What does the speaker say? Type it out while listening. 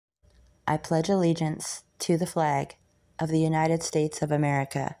I pledge allegiance to the flag of the United States of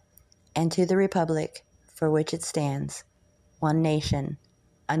America and to the republic for which it stands, one nation,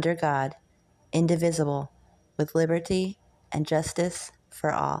 under God, indivisible, with liberty and justice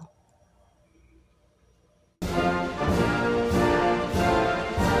for all.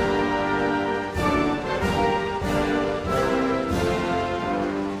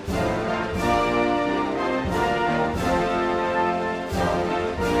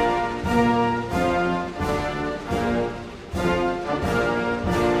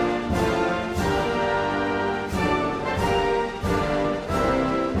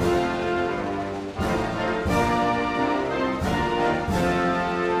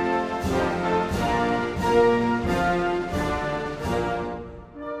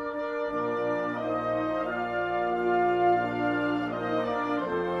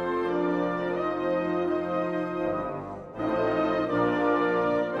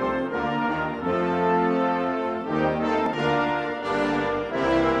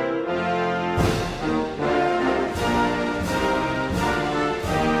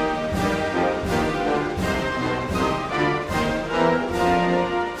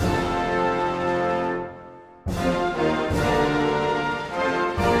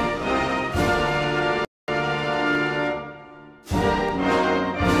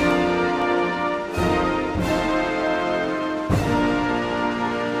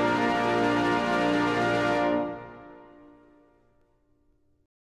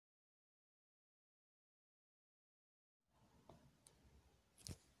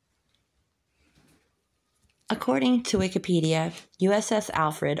 According to Wikipedia, USS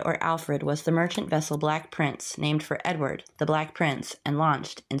Alfred or Alfred was the merchant vessel Black Prince named for Edward, the Black Prince, and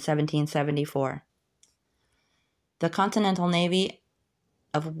launched in 1774. The Continental Navy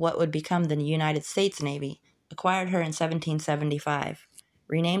of what would become the United States Navy acquired her in 1775,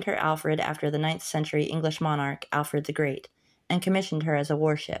 renamed her Alfred after the 9th century English monarch Alfred the Great, and commissioned her as a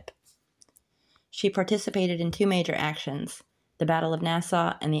warship. She participated in two major actions, the Battle of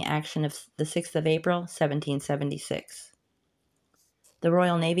Nassau and the action of the 6th of April, 1776. The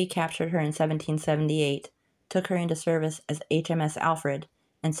Royal Navy captured her in 1778, took her into service as HMS Alfred,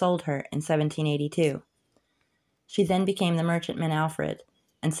 and sold her in 1782. She then became the merchantman Alfred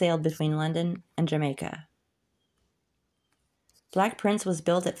and sailed between London and Jamaica. Black Prince was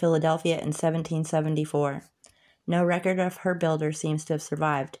built at Philadelphia in 1774. No record of her builder seems to have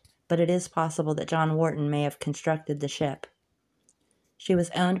survived, but it is possible that John Wharton may have constructed the ship. She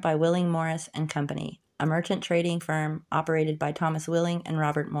was owned by Willing, Morris and Company, a merchant trading firm operated by Thomas Willing and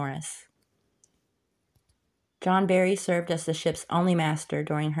Robert Morris. John Barry served as the ship's only master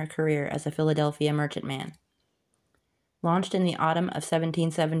during her career as a Philadelphia merchantman. Launched in the autumn of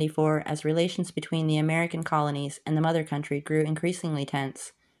 1774 as relations between the American colonies and the mother country grew increasingly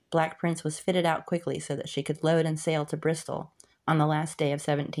tense, Black Prince was fitted out quickly so that she could load and sail to Bristol on the last day of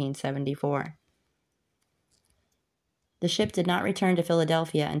 1774. The ship did not return to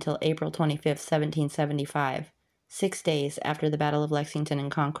Philadelphia until April 25, 1775, 6 days after the Battle of Lexington and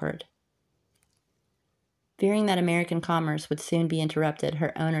Concord. Fearing that American commerce would soon be interrupted,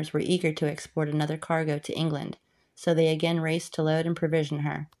 her owners were eager to export another cargo to England, so they again raced to load and provision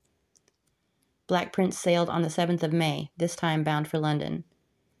her. Black Prince sailed on the 7th of May, this time bound for London.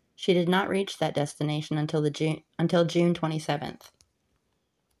 She did not reach that destination until June 27th.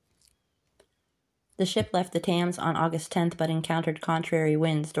 The ship left the Thames on August 10th but encountered contrary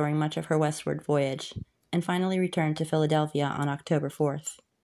winds during much of her westward voyage, and finally returned to Philadelphia on October 4th.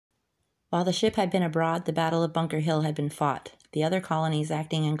 While the ship had been abroad, the Battle of Bunker Hill had been fought. The other colonies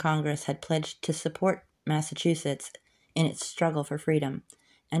acting in Congress had pledged to support Massachusetts in its struggle for freedom,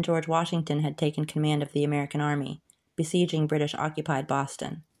 and George Washington had taken command of the American army, besieging British-occupied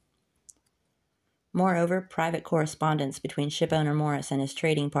Boston. Moreover, private correspondence between shipowner Morris and his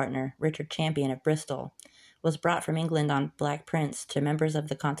trading partner, Richard Champion of Bristol, was brought from England on Black Prince to members of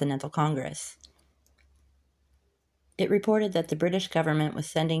the Continental Congress. It reported that the British government was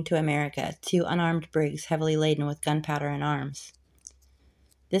sending to America 2 unarmed brigs heavily laden with gunpowder and arms.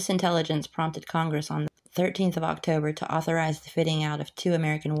 This intelligence prompted Congress on the 13th of October to authorize the fitting out of 2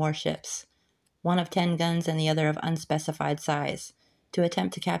 American warships, one of 10 guns and the other of unspecified size, to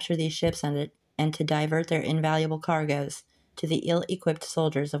attempt to capture these ships and to divert their invaluable cargoes to the ill-equipped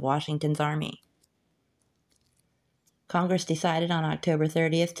soldiers of Washington's army. Congress decided on October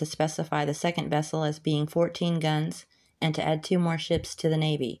 30th to specify the second vessel as being 14 guns and to add 2 more ships to the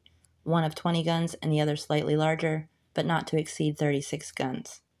Navy, one of 20 guns and the other slightly larger, but not to exceed 36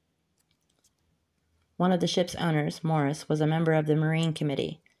 guns. One of the ship's owners, Morris, was a member of the Marine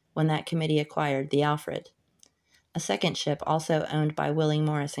Committee when that committee acquired the Alfred. A second ship, also owned by Willing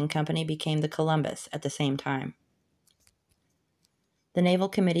Morris and Company, became the Columbus at the same time. The Naval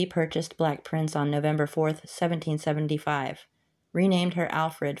Committee purchased Black Prince on November 4, 1775, renamed her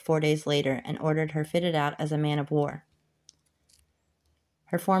Alfred 4 days later, and ordered her fitted out as a man of war.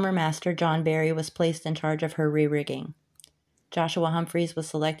 Her former master, John Barry, was placed in charge of her re-rigging. Joshua Humphreys was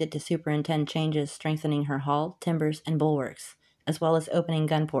selected to superintend changes strengthening her hull, timbers, and bulwarks, as well as opening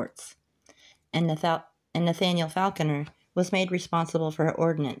gun ports. And Nathaniel Falconer was made responsible for her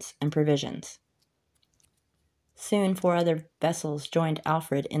ordnance and provisions. Soon 4 other vessels joined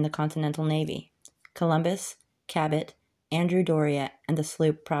Alfred in the Continental Navy: Columbus, Cabot, Andrew Doria, and the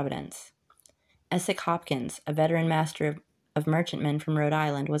sloop Providence. Essex Hopkins, a veteran master of merchantmen from Rhode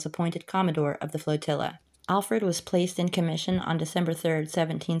Island, was appointed Commodore of the flotilla. Alfred was placed in commission on December 3,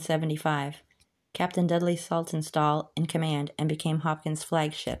 1775. Captain Dudley Saltonstall in command, and became Hopkins'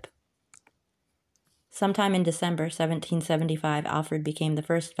 flagship. Sometime in December 1775, Alfred became the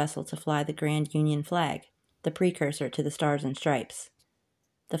first vessel to fly the Grand Union flag, the precursor to the Stars and Stripes.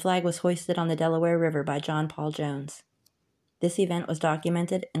 The flag was hoisted on the Delaware River by John Paul Jones. This event was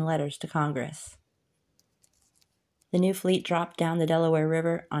documented in letters to Congress. The new fleet dropped down the Delaware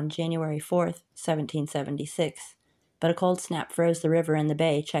River on January 4, 1776, but a cold snap froze the river and the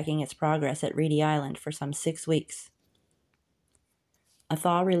bay, checking its progress at Reedy Island for some 6 weeks. A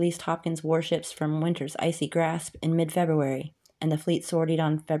thaw released Hopkins' warships from winter's icy grasp in mid-February, and the fleet sortied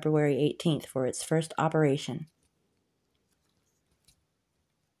on February 18th for its first operation.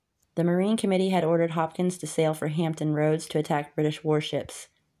 The Marine Committee had ordered Hopkins to sail for Hampton Roads to attack British warships,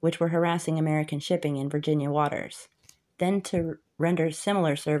 which were harassing American shipping in Virginia waters, then to render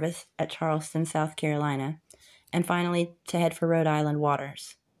similar service at Charleston, South Carolina, and finally to head for Rhode Island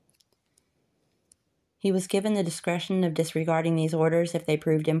waters. He was given the discretion of disregarding these orders if they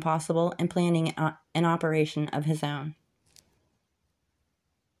proved impossible and planning an operation of his own.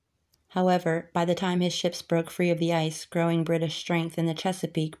 However, by the time his ships broke free of the ice, growing British strength in the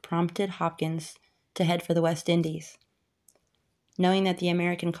Chesapeake prompted Hopkins to head for the West Indies. Knowing that the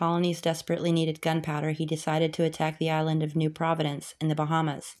American colonies desperately needed gunpowder, he decided to attack the island of New Providence in the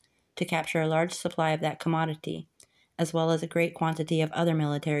Bahamas to capture a large supply of that commodity, as well as a great quantity of other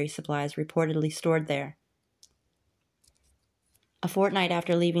military supplies reportedly stored there. A fortnight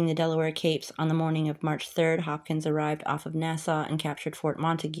after leaving the Delaware Capes, on the morning of March 3rd, Hopkins arrived off of Nassau and captured Fort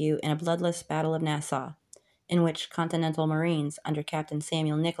Montague in a bloodless Battle of Nassau, in which Continental Marines under Captain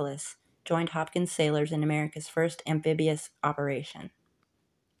Samuel Nicholas joined Hopkins' sailors in America's first amphibious operation.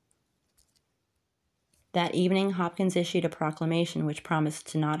 That evening, Hopkins issued a proclamation which promised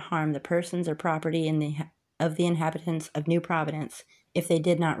to not harm the persons or property of the inhabitants of New Providence if they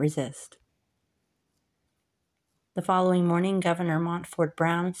did not resist. The following morning, Governor Montfort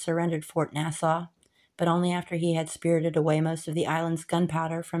Brown surrendered Fort Nassau, but only after he had spirited away most of the island's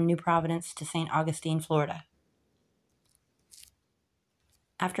gunpowder from New Providence to St. Augustine, Florida.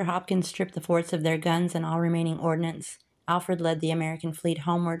 After Hopkins stripped the forts of their guns and all remaining ordnance, Alfred led the American fleet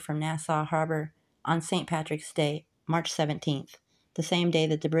homeward from Nassau Harbor on St. Patrick's Day, March 17th, the same day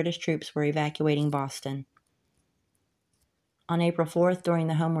that the British troops were evacuating Boston. On April 4th, during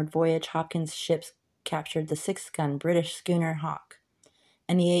the homeward voyage, Hopkins' ships captured the 6-gun British schooner Hawke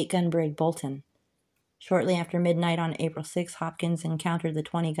and the 8-gun brig Bolton. Shortly after midnight on April 6, Hopkins encountered the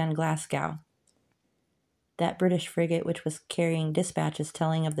 20-gun Glasgow. That British frigate, which was carrying dispatches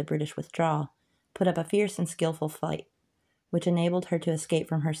telling of the British withdrawal, put up a fierce and skillful fight, which enabled her to escape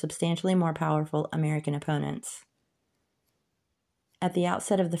from her substantially more powerful American opponents. At the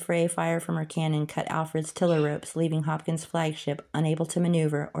outset of the fray, fire from her cannon cut Alfred's tiller ropes, leaving Hopkins' flagship unable to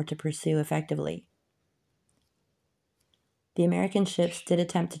maneuver or to pursue effectively. The American ships did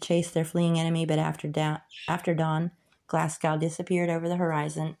attempt to chase their fleeing enemy, but after dawn, Glasgow disappeared over the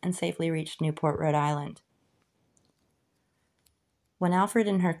horizon and safely reached Newport, Rhode Island. When Alfred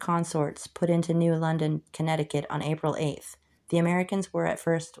and her consorts put into New London, Connecticut on April 8th, the Americans were at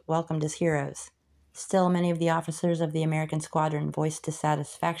first welcomed as heroes. Still, many of the officers of the American squadron voiced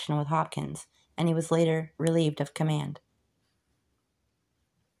dissatisfaction with Hopkins, and he was later relieved of command.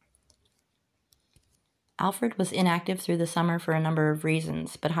 Alfred was inactive through the summer for a number of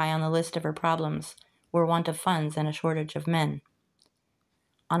reasons, but high on the list of her problems were want of funds and a shortage of men.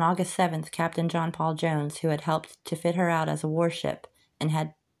 On August 7th, Captain John Paul Jones, who had helped to fit her out as a warship and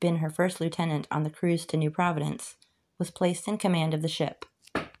had been her first lieutenant on the cruise to New Providence, was placed in command of the ship.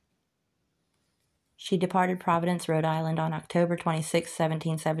 She departed Providence, Rhode Island on October 26,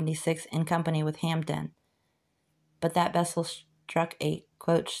 1776, in company with Hampden, but that vessel struck a,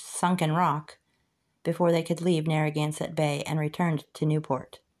 quote, sunken rock before they could leave Narragansett Bay and returned to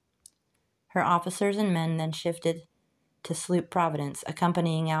Newport. Her officers and men then shifted to sloop Providence,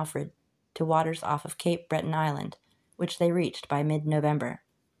 accompanying Alfred to waters off of Cape Breton Island, which they reached by mid-November.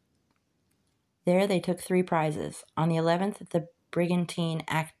 There they took 3 prizes. On the 11th, the brigantine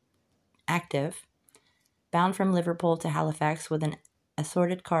Active, bound from Liverpool to Halifax with an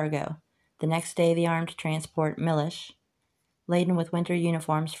assorted cargo. The next day, the armed transport Milish, laden with winter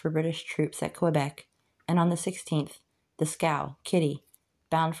uniforms for British troops at Quebec, and on the 16th, the scow Kitty,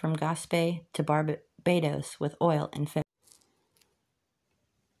 bound from Gaspé to Barbados with oil and fish.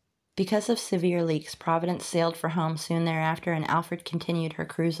 Because of severe leaks, Providence sailed for home soon thereafter, and Alfred continued her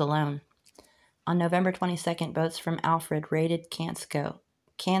cruise alone. On November 22nd, boats from Alfred raided Canso,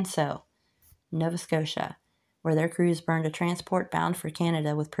 Nova Scotia, where their crews burned a transport bound for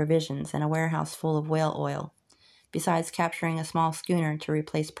Canada with provisions and a warehouse full of whale oil, besides capturing a small schooner to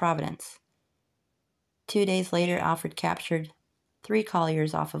replace Providence. 2 days later, Alfred captured 3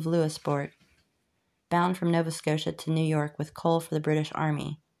 colliers off of Louisbourg, bound from Nova Scotia to New York with coal for the British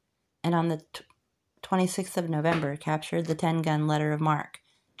Army, and on the 26th of November captured the 10-gun Letter of Marque,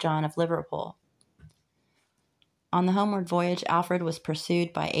 John of Liverpool. On the homeward voyage, Alfred was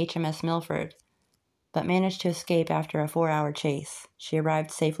pursued by HMS Milford, but managed to escape after a 4-hour chase. She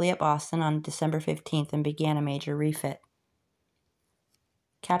arrived safely at Boston on December 15th and began a major refit.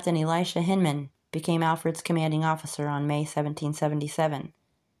 Captain Elisha Hinman became Alfred's commanding officer on May 1777.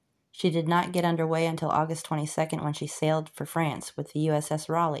 She did not get underway until August 22nd, when she sailed for France with the USS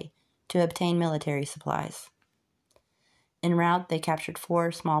Raleigh to obtain military supplies. En route, they captured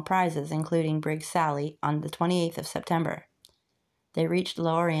 4 small prizes, including brig Sally, on the 28th of September. They reached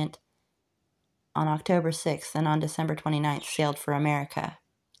L'Orient on October 6th, and on December 29th sailed for America.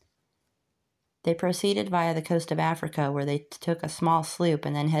 They proceeded via the coast of Africa, where they took a small sloop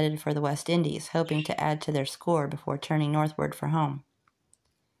and then headed for the West Indies, hoping to add to their score before turning northward for home.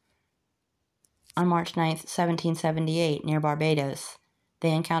 On March 9th, 1778, near Barbados,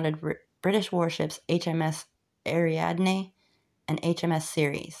 they encountered British warships HMS Ariadne and HMS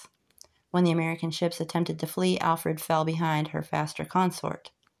Ceres. When the American ships attempted to flee, Alfred fell behind her faster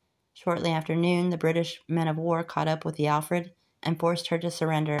consort. Shortly after noon, the British men-of-war caught up with the Alfred and forced her to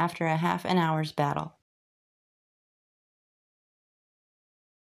surrender after a half an hour's battle.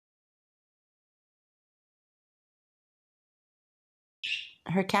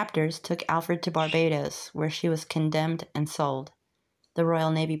 Her captors took Alfred to Barbados, where she was condemned and sold. The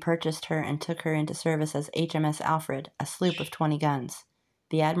Royal Navy purchased her and took her into service as HMS Alfred, a sloop of 20 guns.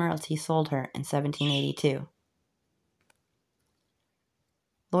 The Admiralty sold her in 1782.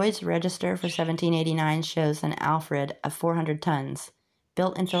 Lloyd's Register for 1789 shows an Alfred of 400 tons,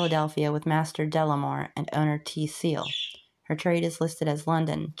 built in Philadelphia with Master Delamore and owner T. Seal. Her trade is listed as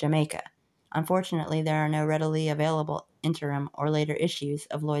London, Jamaica. Unfortunately, there are no readily available interim or later issues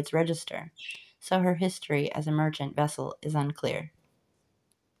of Lloyd's Register, so her history as a merchant vessel is unclear.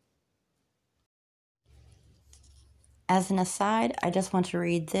 As an aside, I just want to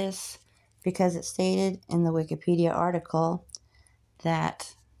read this because it stated in the Wikipedia article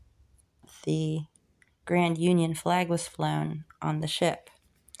that the Grand Union flag was flown on the ship.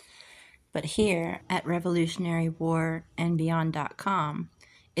 But here at RevolutionaryWarAndBeyond.com,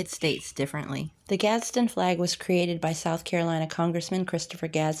 it states differently. The Gadsden flag was created by South Carolina Congressman Christopher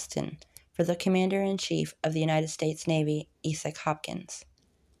Gadsden for the Commander-in-Chief of the United States Navy, Isaac Hopkins.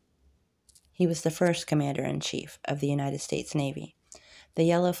 He was the first Commander-in-Chief of the United States Navy. The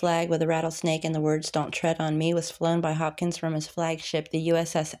yellow flag with a rattlesnake and the words "Don't Tread on Me" was flown by Hopkins from his flagship, the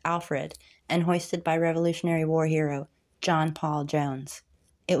USS Alfred, and hoisted by Revolutionary War hero John Paul Jones.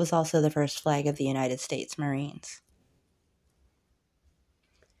 It was also the first flag of the United States Marines.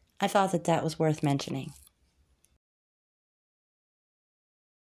 I thought that was worth mentioning.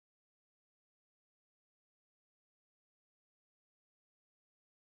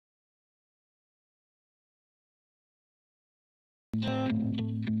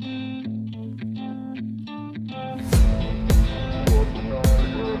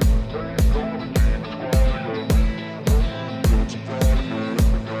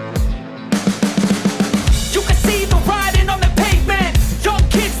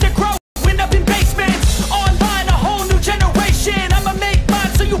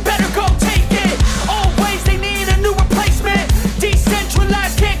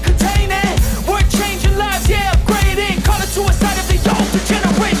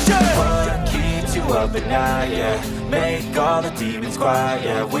 At night, yeah. Make all the demons quiet,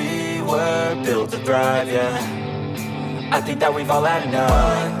 yeah. We were built to thrive, yeah. I think that we've all had enough.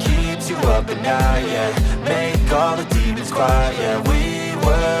 What keeps you up at night, yeah. Make all the demons quiet, yeah. We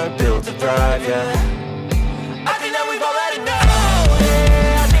were built to thrive, yeah. I think that we've all had enough. Oh,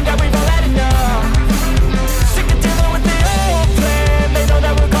 yeah, I think that we've all had enough.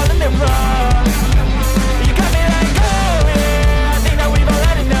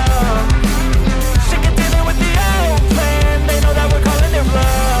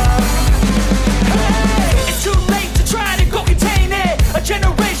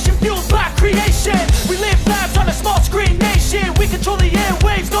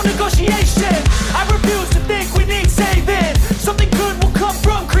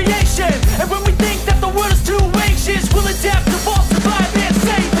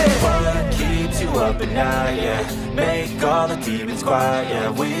 up at night, yeah. Make all the demons quiet,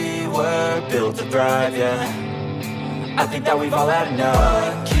 yeah. We were built to thrive, yeah. I think that we've all had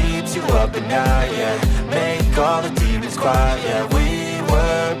enough. What keeps you up at night, yeah. Make all the demons quiet, yeah. We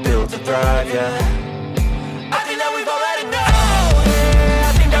were built to thrive, yeah.